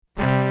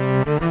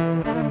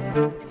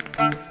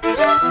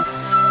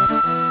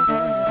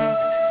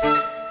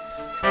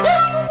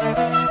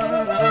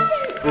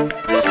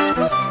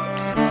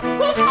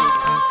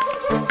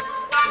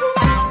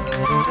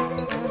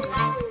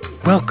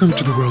Welcome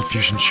to the World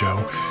Fusion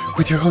Show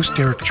with your host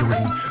Derek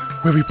Jordan,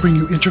 where we bring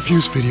you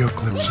interviews, video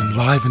clips, and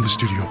live in the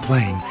studio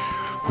playing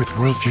with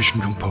World Fusion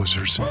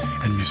composers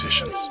and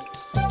musicians.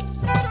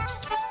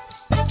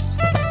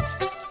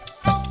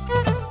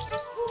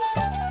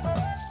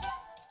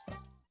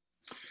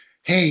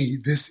 Hey,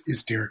 this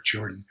is Derek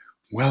Jordan.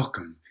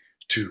 Welcome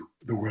to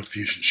the World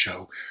Fusion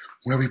Show,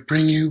 where we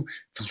bring you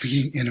the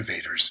leading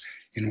innovators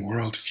in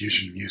world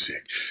fusion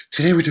music.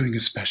 Today we're doing a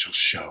special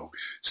show,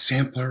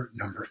 sampler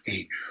number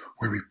 8,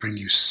 where we bring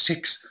you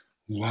 6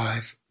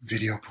 live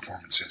video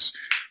performances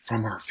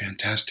from our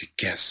fantastic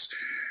guests.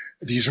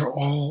 These are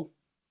all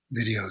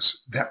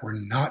videos that were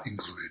not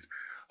included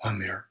on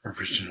their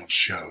original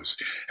shows,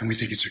 and we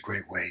think it's a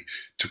great way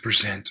to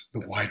present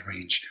the wide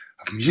range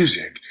of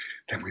music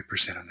that we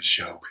present on the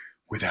show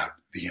without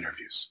the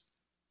interviews.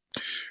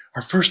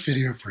 Our first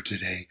video for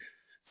today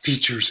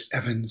features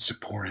Evan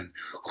Ziporyn,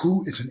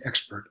 who is an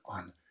expert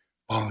on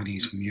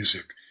Balinese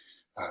music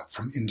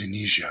from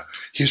Indonesia.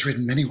 He has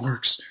written many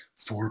works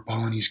for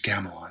Balinese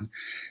gamelan,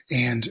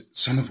 and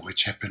some of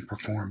which have been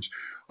performed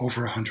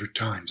over 100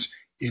 times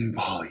in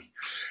Bali.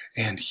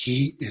 And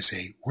he is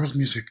a world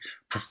music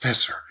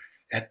professor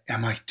at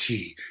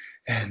MIT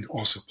and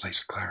also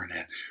plays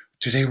clarinet.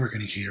 Today we're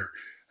going to hear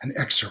an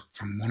excerpt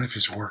from one of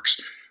his works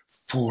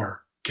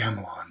for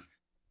gamelan.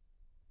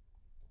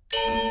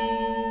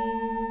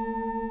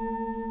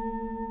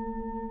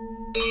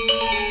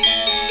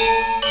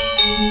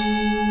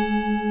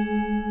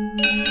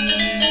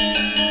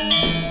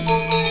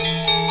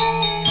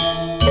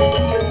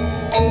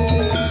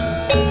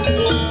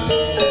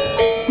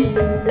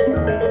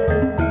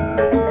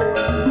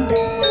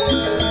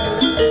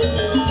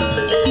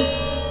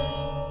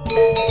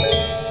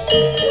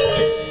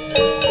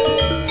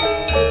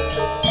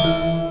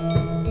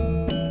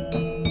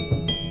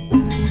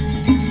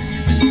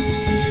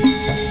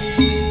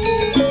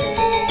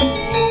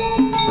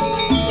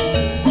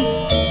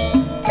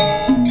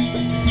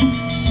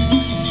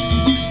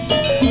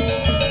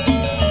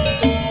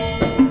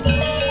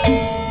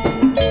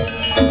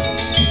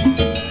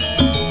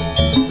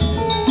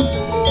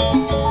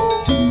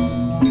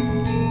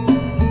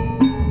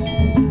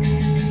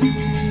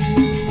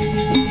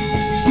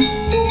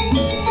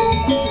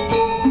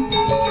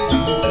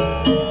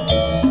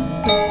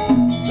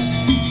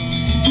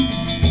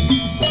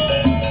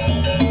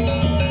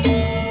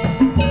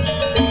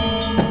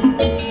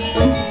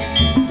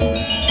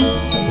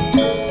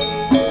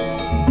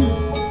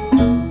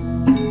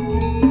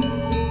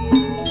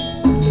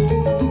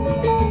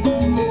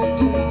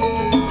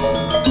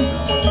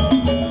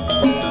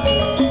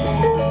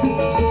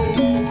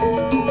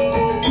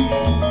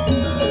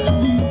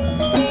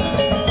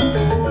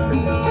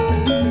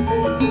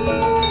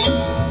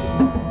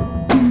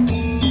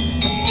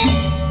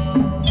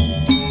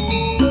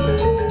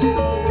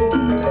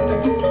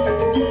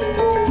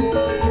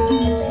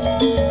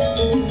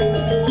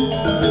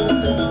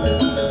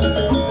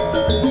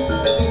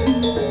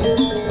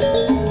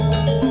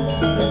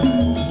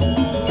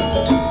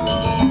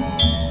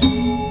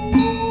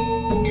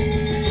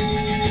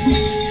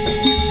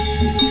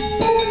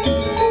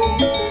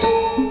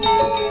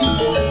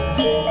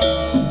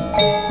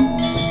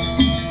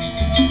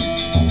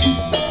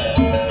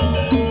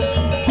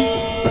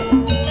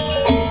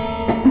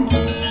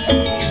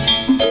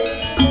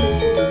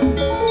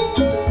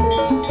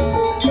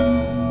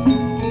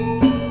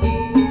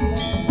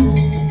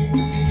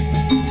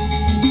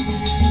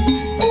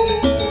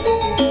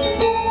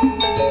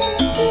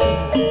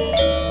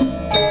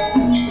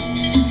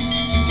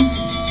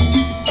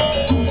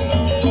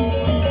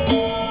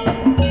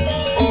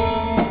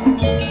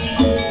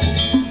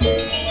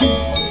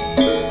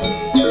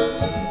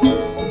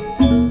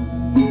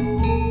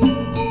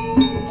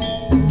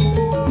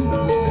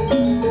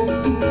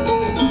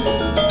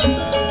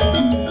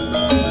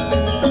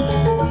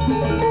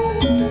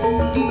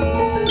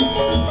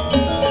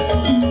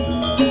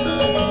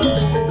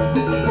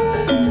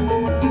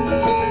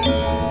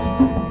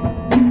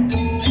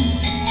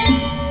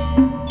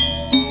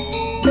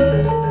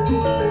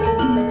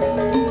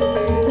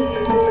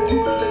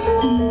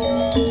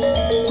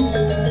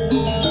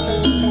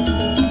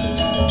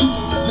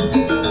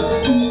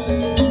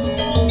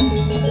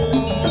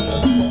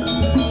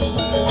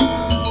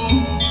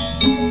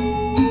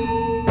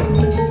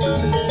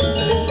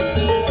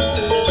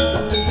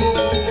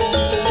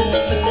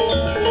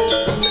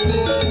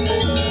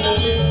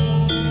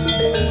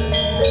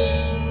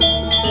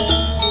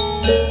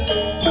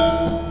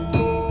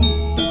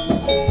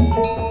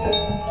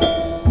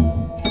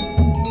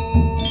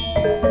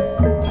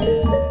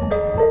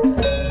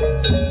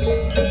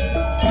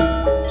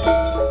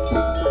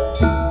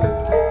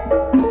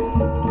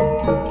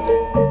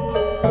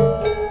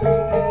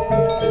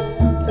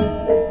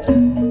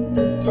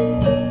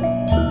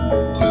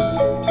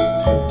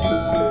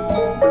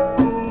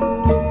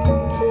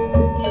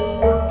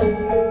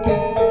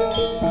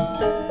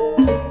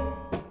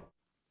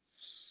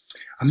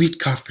 Amit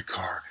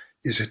Kaftekar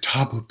is a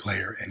tabla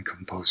player and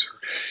composer.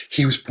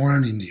 He was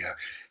born in India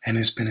and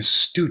has been a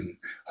student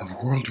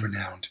of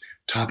world-renowned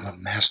tabla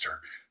master,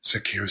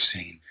 Zakir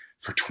Hussain,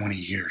 for 20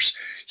 years.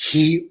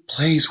 He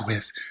plays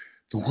with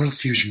the World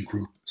Fusion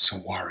group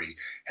Sawari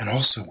and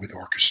also with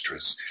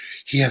orchestras.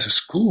 He has a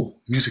school,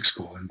 music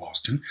school in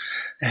Boston,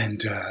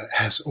 and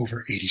has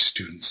over 80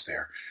 students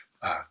there.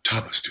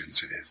 Tabla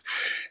students it is.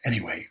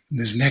 Anyway, in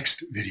this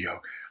next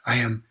video, I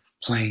am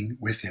playing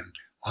with him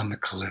on the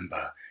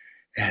kalimba,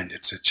 and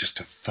it's just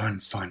a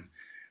fun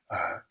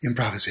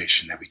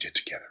improvisation that we did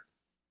together.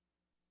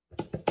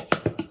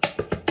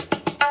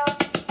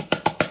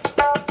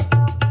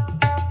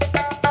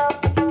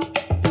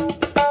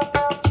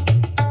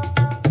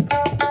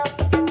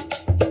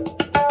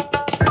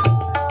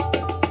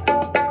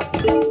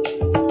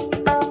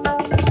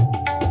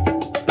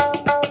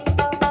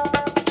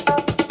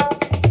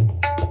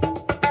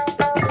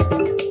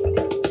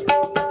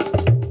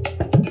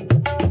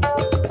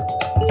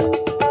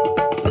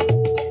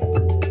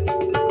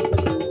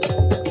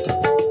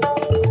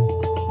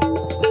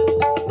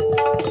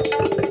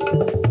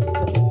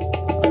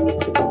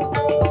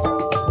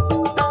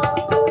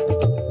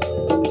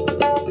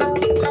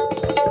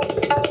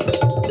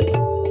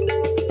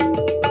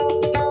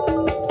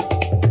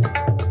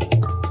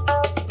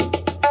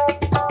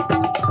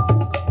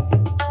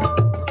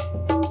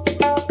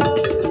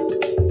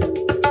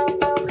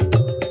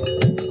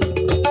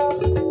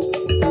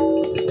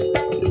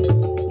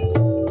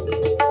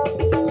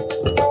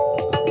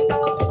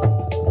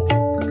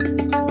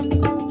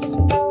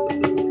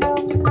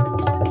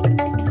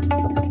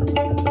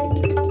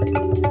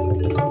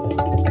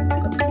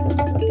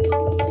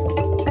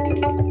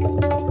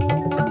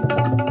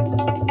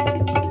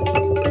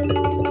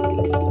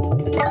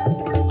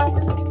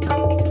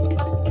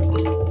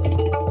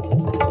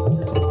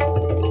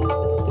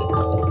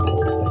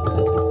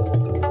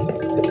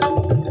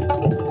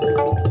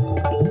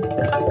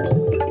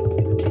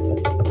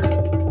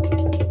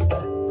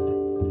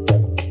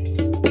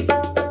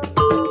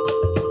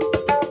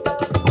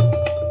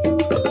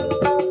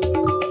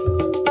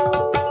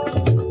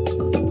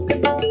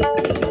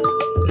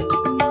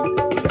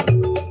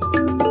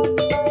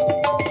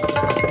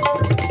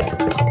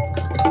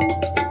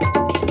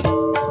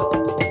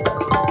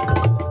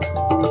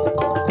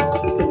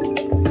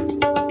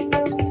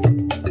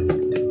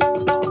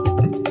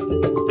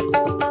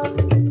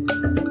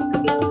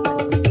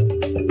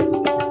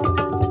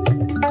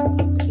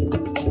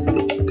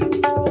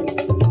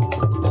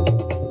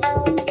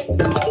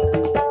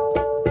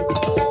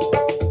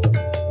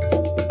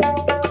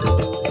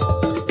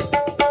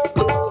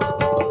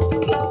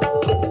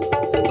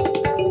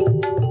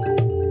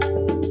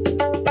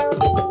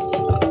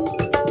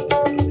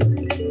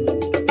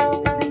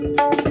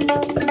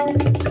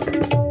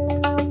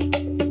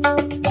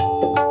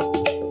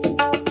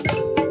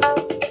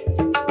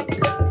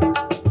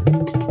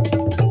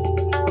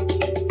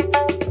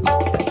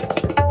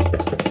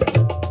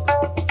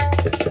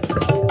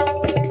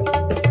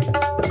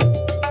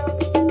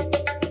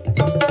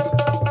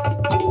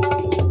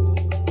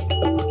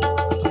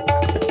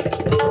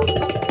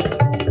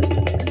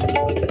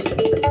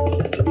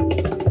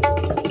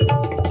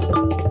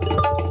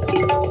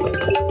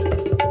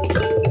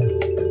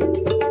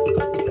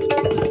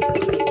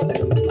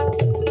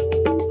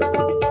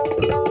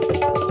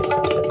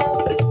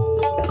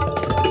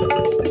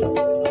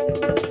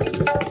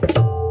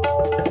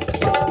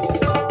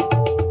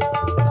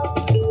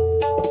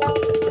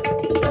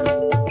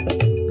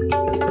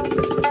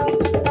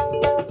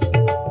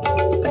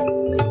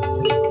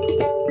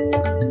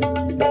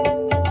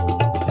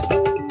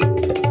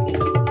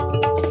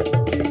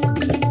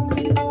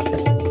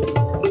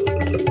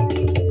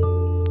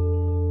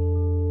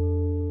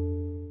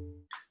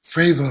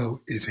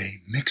 Frevo is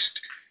a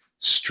mixed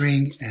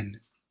string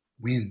and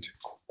wind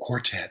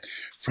quartet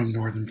from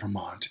northern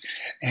Vermont,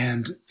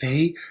 and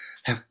they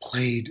have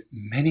played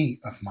many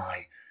of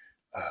my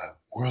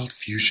world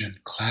fusion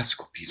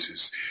classical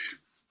pieces.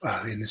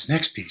 In this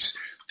next piece,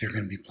 they're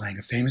going to be playing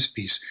a famous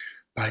piece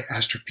by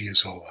Astor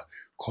Piazzolla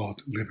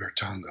called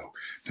Libertango.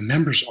 The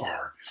members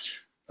are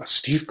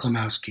Steve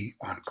Klimowski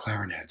on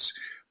clarinets,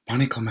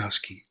 Bonnie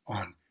Klimowski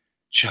on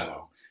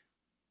cello,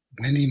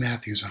 Wendy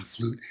Matthews on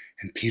flute,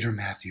 and Peter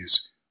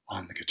Matthews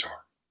on the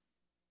guitar.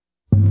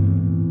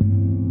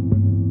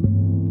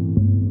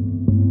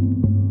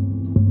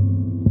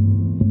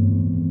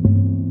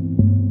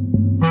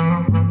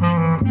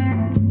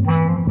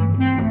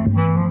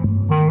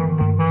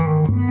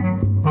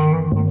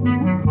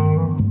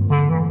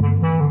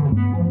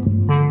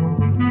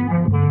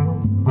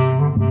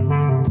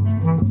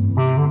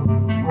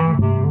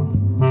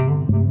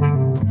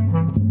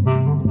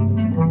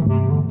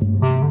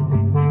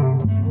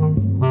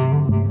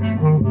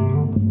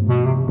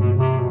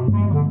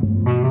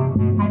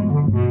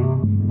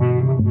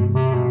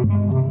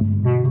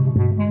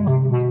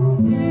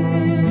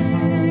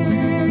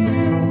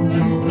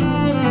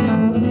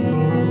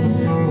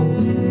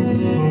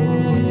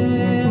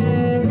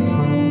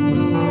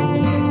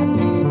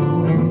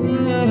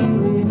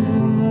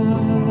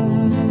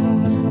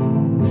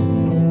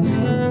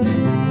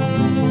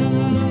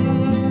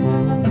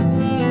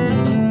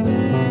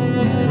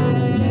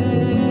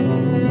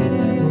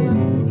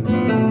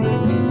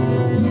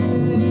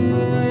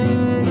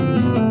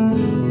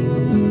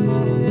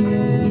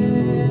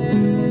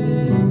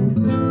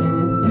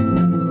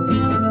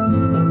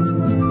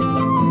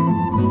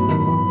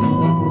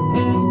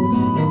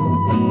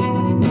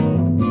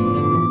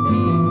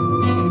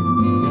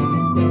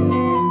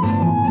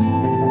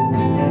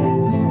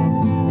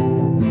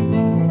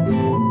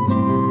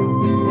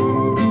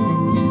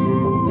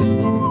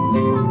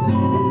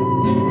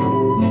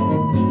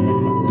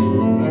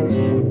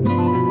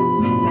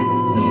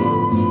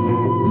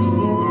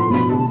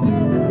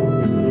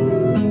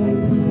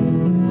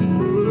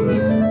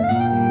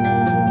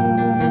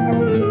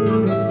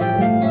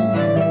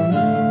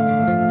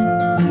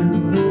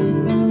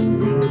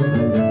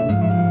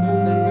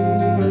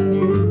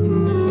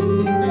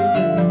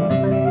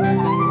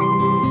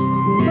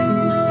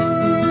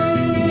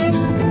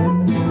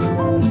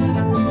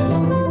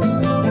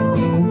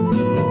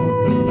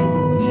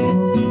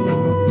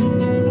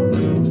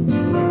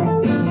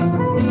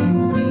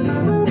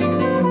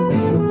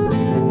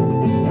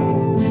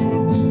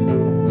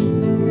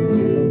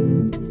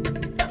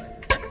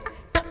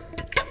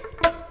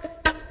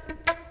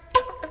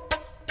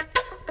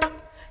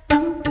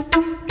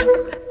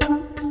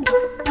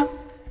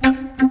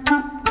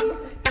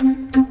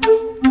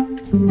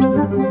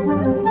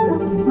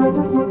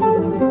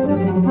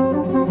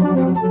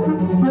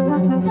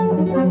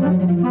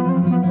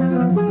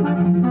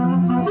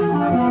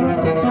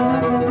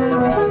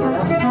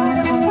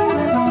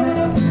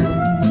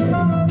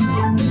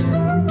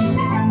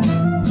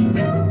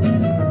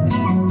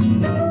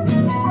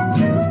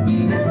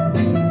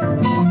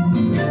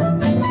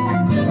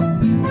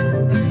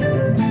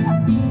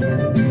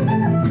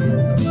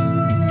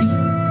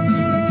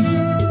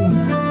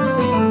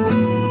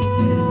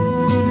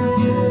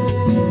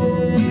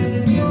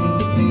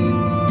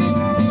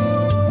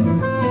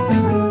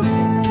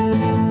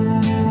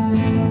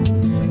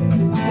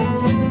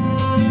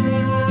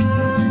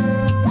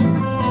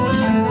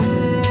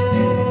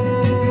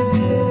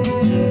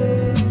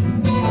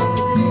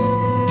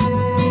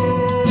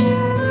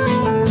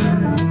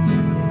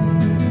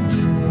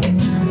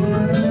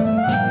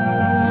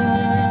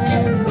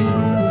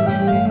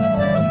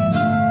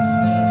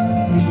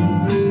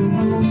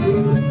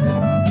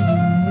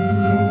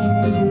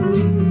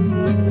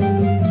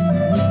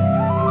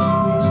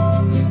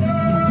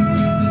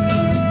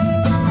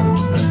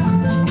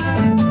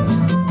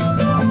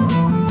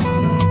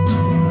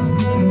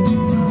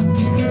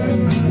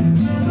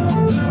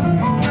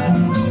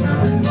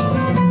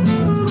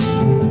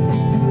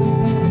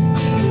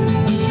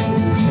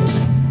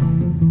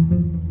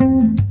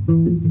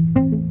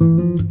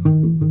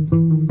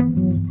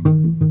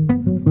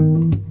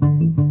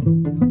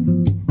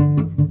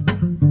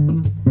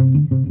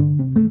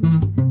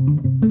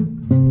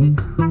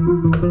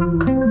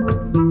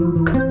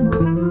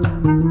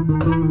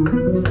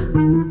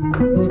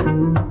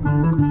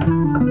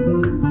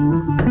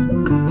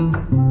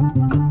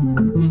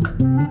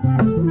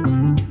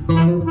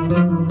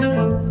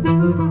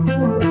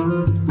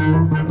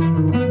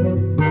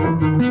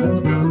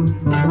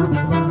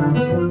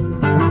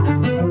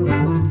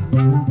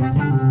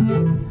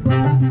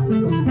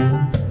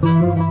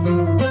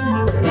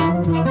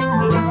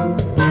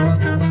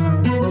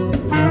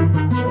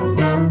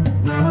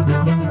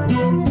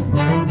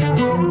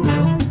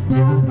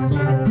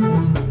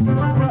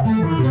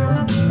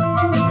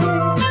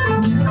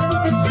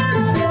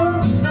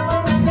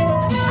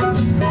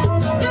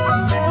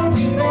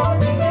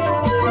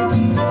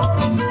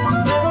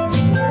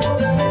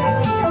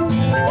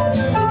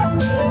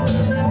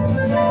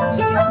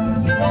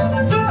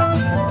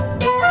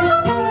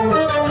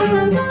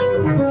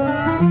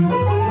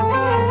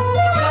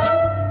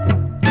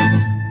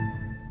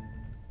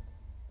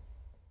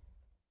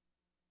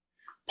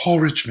 Paul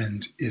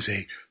Richmond is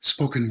a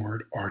spoken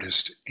word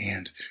artist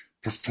and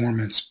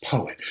performance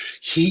poet.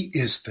 He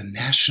is the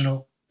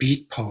National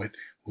Beat Poet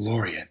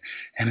Laureate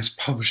and has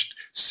published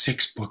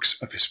 6 books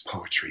of his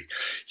poetry.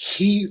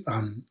 He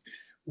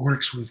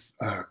works with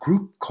a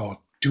group called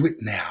Do It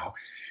Now,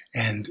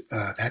 and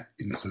that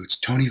includes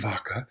Tony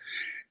Vaca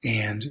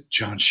and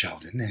John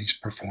Sheldon, and he's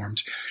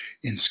performed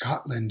in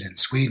Scotland and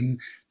Sweden,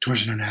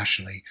 tours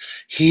internationally.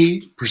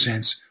 He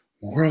presents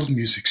world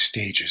music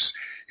stages.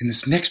 In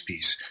this next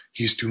piece,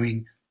 he's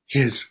doing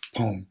his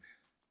poem,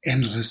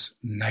 Endless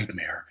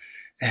Nightmare,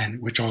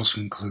 and which also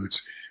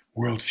includes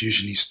world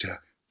fusionista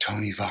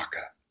Tony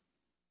Vaca.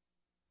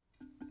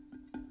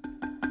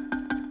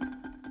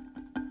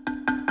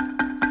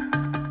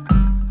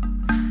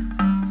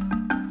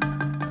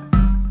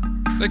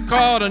 They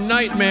call it a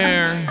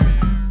nightmare.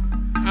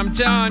 I'm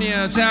telling you,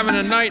 it's having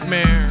a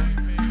nightmare.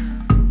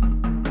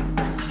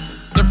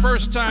 The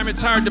first time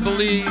it's hard to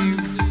believe.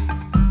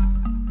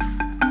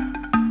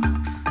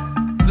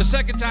 The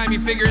second time you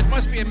figure it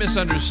must be a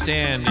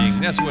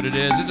misunderstanding. That's what it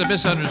is. It's a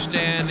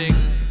misunderstanding.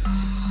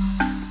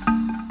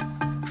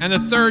 And the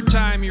third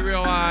time you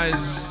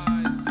realize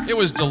it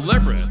was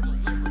deliberate.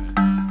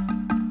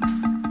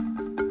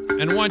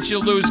 And once you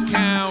lose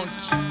count,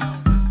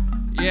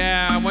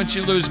 once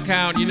you lose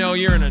count, you know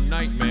you're in a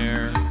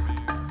nightmare.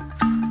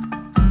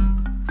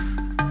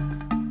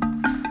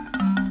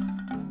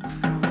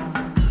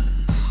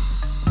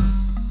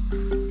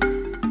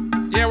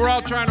 Yeah, we're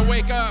all trying to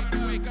wake up.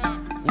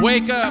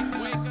 Wake up.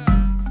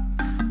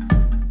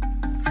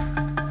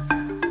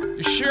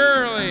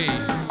 Surely,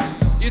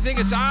 you think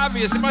it's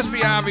obvious. It must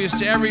be obvious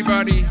to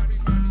everybody.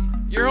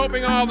 You're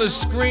hoping all this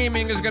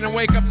screaming is going to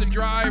wake up the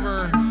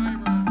driver.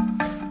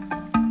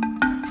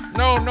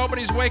 No,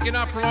 nobody's waking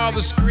up from all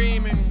the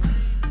screaming.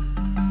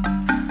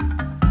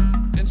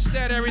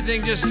 Instead,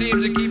 everything just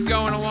seems to keep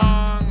going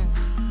along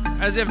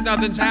as if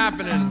nothing's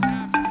happening.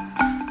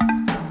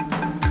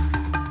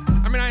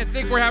 I mean, I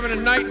think we're having a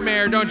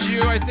nightmare, don't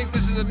you? I think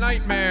this is a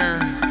nightmare.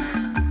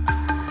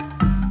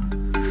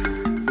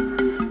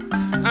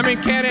 I mean,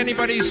 can't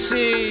anybody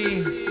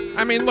see?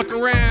 I mean, look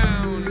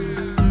around.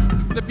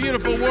 The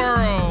beautiful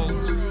world.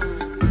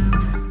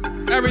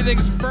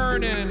 Everything's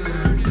burning.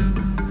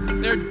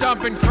 They're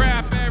dumping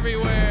crap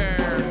everywhere.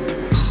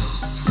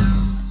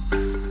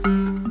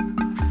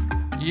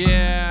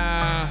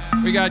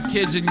 Yeah, we got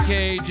kids in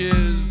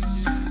cages.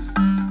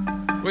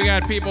 We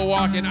got people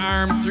walking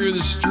armed through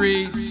the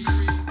streets.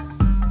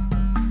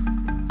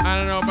 I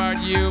don't know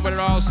about you, but it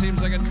all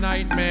seems like a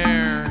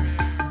nightmare.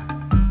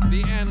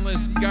 The endless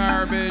endless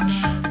garbage.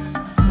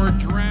 We're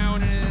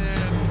drowning in it.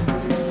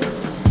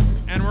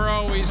 And we're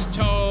always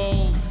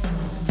told,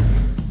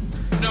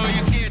 no,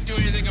 you can't do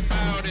anything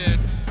about it.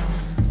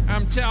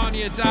 I'm telling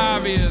you, it's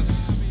obvious.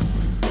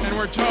 And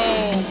we're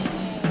told,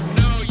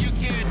 no, you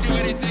can't do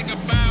anything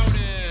about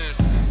it.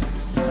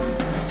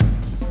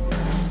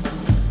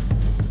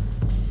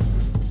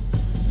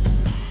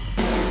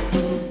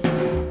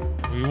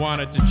 We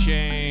want it to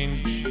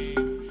change.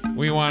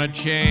 We want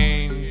to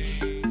change.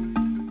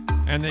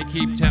 And they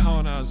keep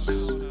telling us,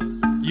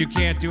 you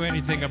can't do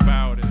anything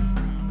about it.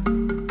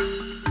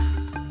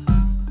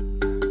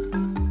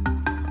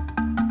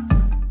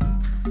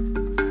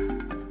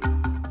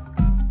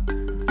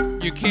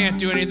 You can't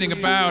do anything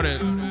about it.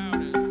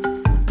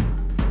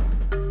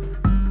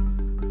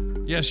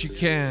 Yes, you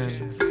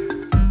can.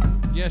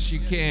 Yes, you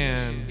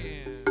can.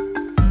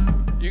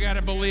 You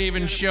gotta believe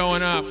in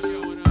showing up.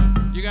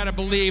 You gotta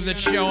believe that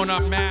showing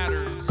up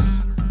matters.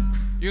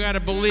 You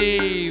gotta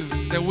believe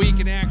that we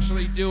can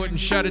actually do it and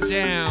shut it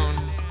down.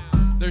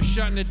 They're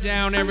shutting it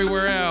down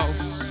everywhere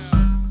else.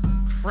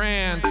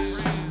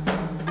 France,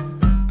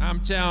 I'm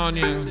telling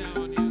you,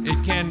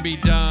 it can be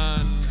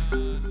done.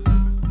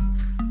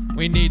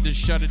 We need to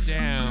shut it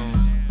down.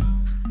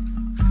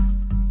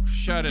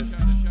 Shut it.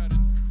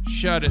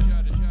 Shut it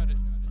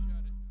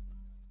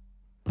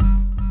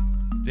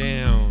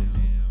down.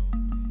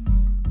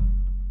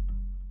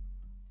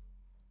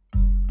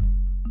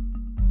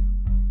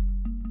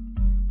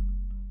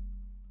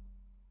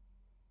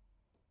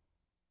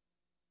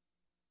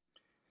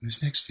 In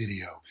this next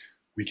video,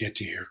 we get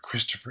to hear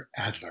Christopher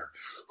Adler,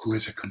 who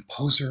is a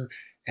composer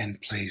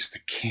and plays the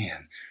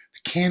can.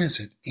 The can is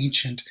an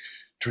ancient,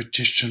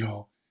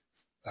 traditional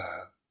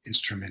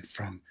instrument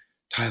from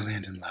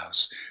Thailand and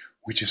Laos,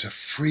 which is a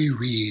free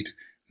reed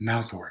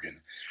mouth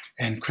organ.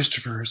 And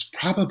Christopher is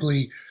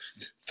probably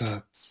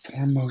the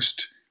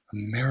foremost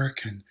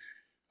American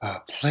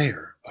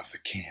player of the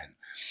can.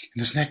 In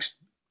this next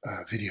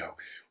video,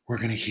 we're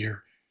going to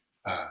hear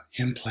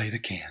him play the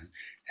can,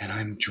 and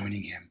I'm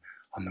joining him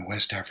on the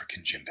West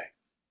African djembe.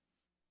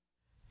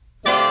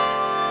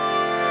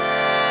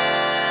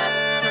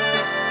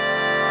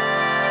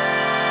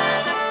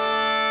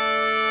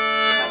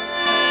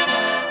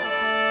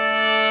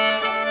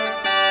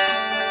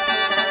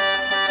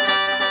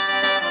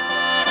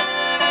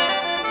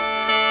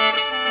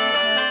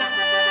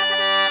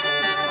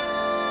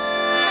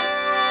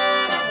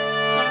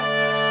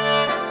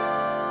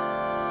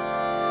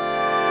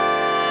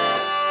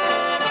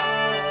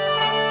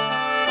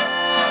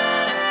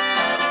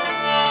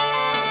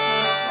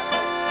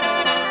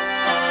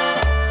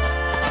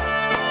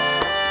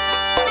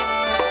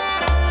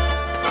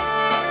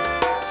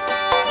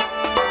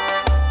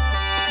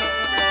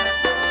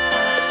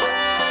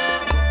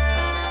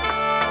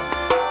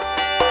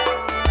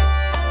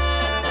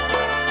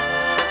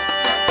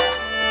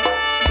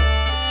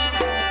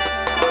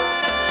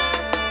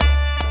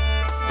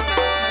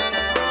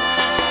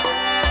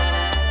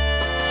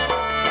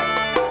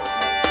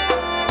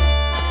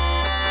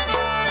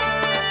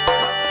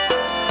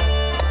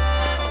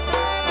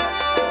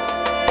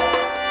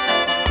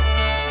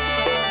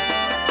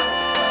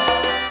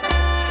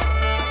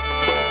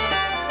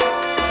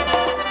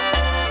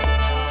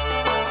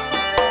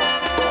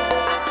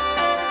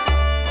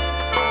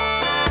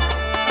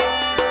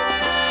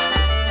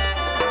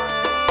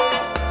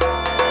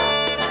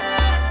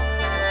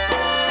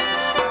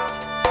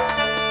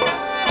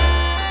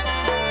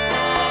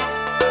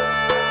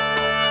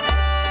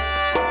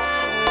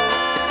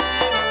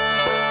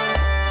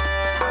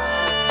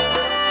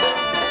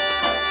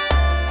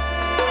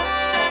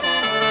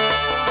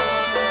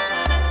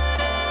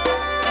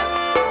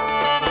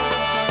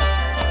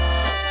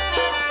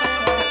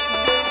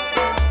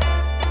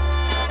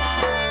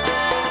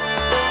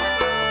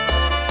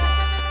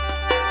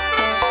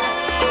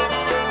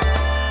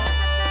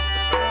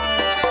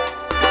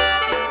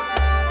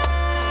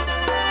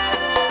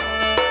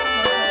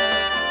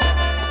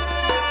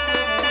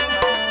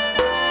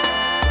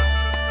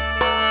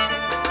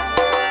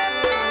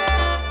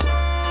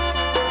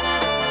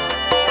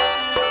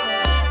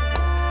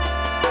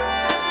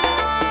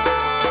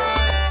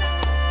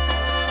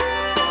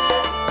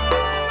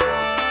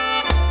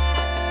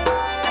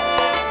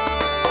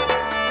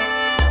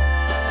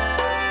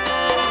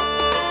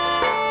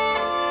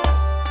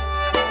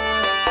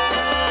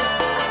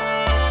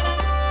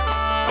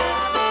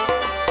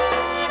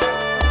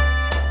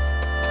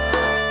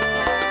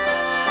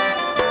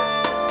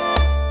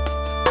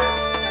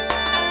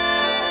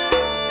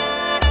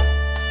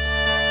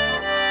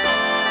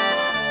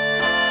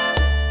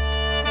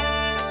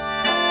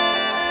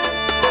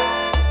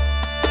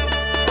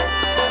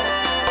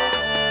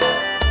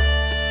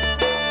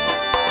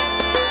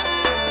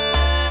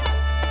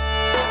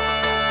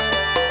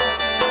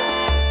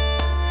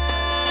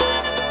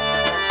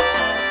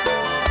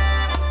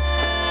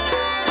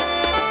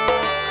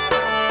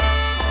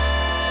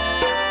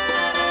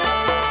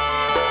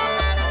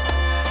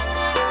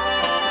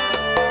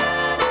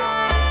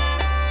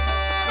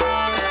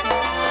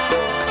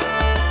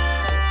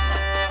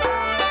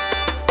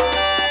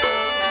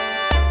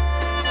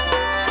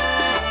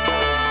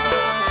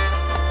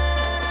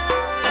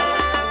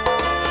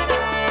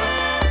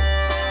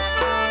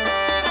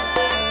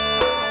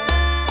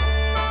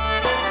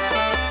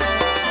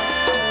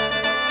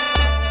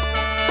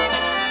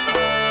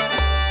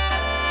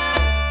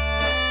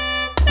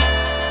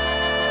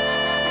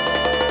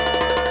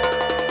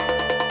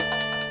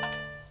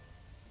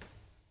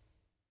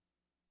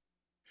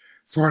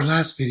 For our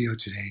last video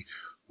today,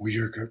 we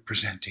are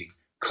presenting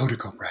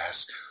Codico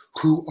Brass,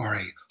 who are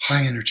a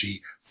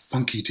high-energy,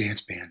 funky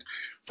dance band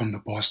from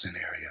the Boston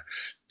area.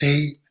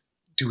 They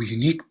do a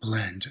unique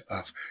blend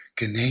of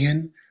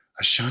Ghanaian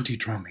Ashanti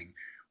drumming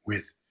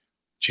with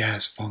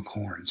jazz funk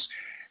horns,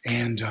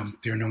 and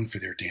they're known for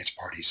their dance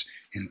parties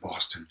in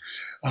Boston.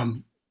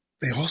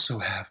 They also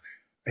have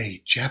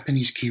a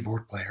Japanese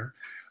keyboard player,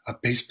 a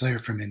bass player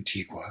from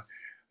Antigua,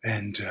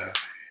 and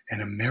an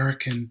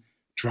American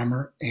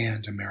drummer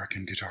and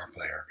American guitar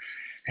player.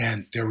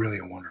 And they're really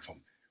a wonderful,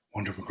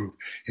 wonderful group.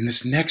 In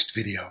this next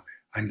video,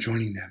 I'm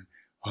joining them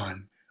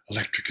on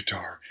electric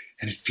guitar,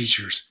 and it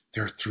features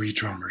their 3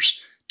 drummers,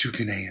 2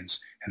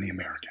 Ghanaians and the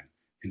American.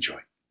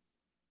 Enjoy.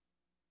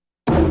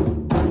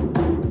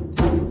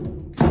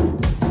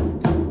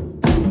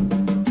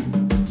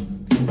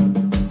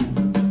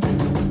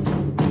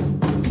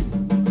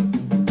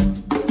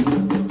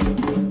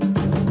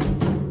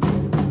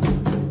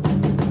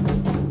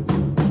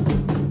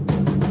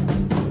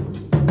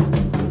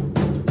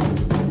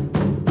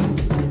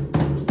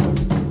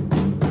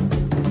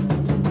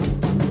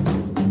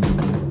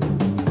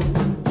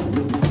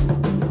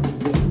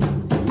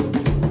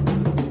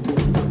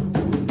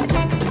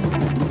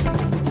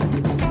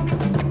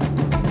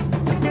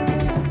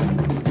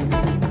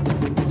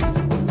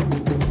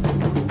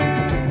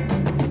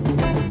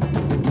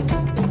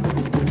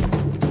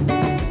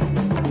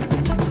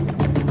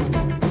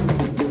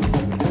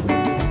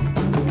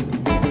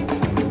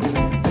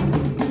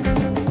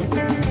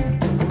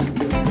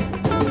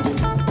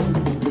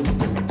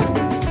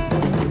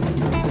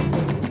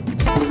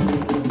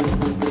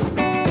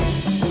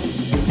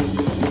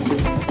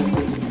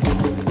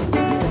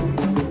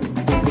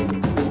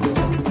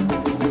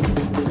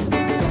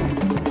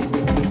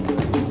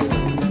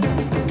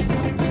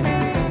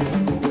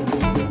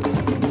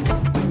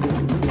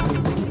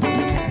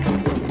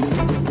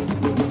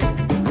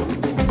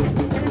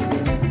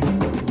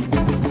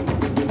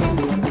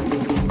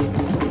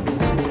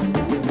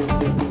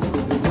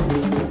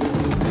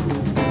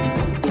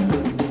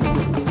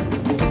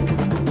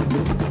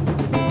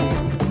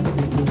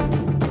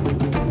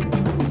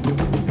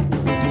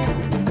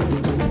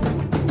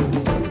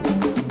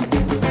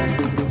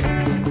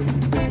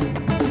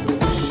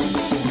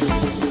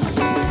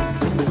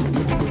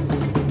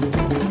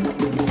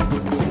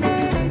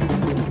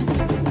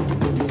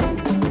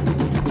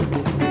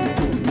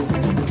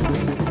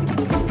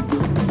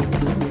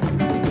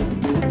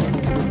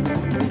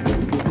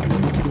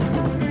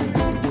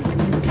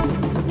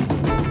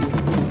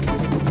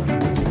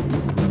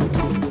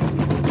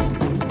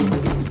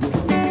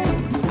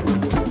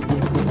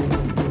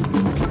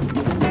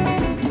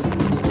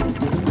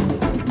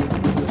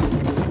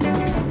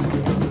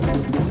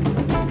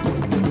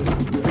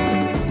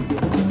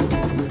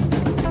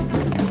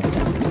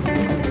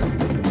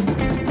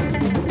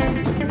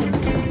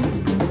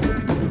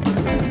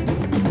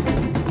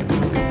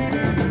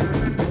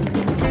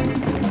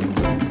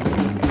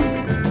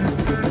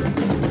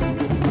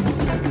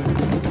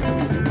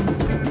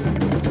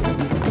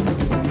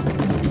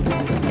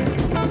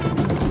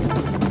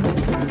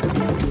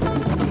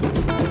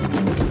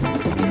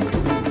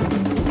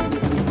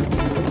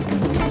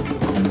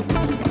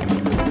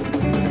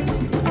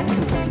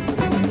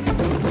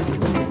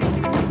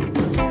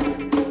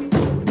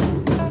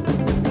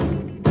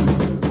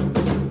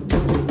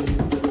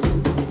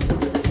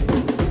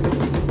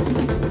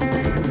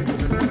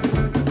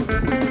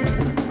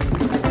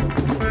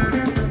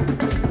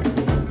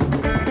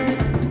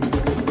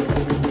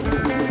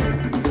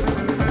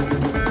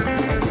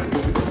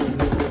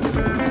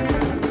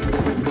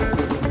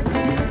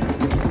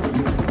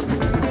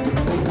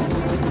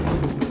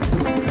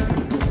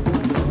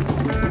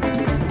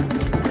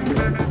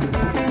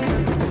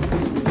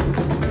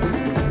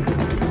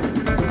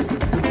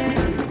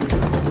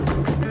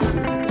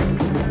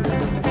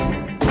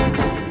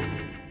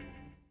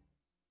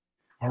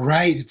 All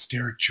right, it's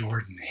Derek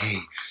Jordan. Hey,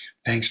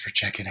 thanks for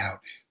checking out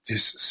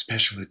this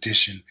special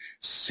edition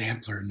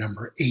sampler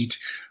number 8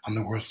 on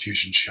the World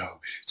Fusion Show.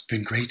 It's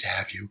been great to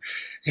have you,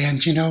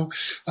 and you know,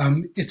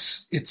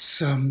 it's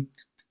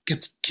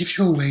gives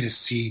you a way to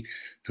see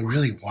the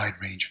really wide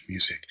range of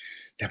music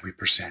that we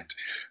present.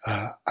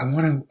 I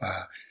want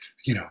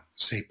to,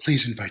 say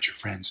please invite your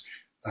friends,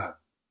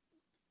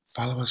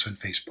 follow us on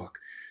Facebook,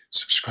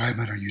 subscribe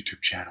on our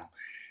YouTube channel,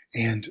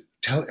 and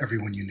tell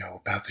everyone you know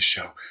about the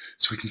show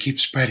so we can keep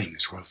spreading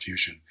this World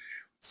Fusion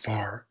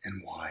far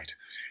and wide.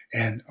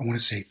 And I want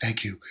to say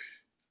thank you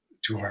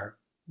to our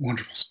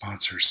wonderful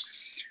sponsors,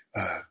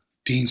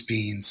 Dean's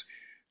Beans,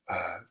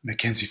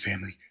 Mackenzie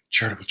Family,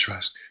 Charitable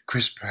Trust,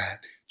 Chris Pratt,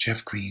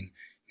 Jeff Green,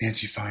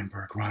 Nancy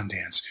Feinberg, Ron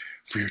Dance,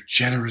 for your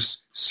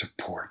generous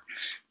support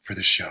for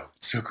the show.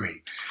 It's so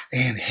great.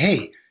 And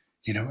hey,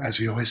 as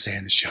we always say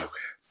on the show,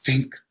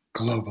 think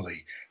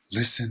globally,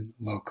 listen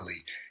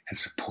locally, and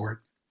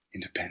support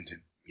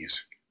independent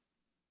music.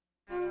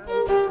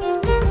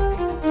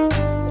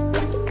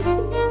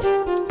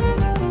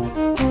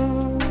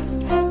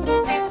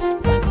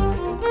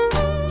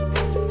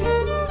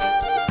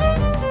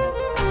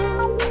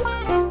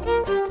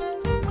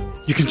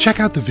 check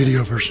out the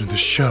video version of the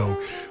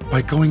show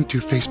by going to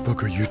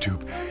Facebook or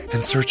YouTube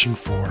and searching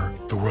for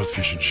The World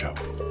Fusion Show.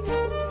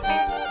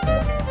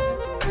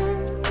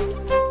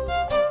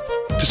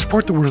 To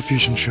support The World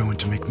Fusion Show and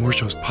to make more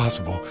shows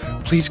possible,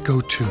 please go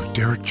to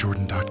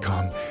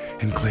DerekJordan.com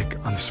and click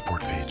on the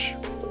support page.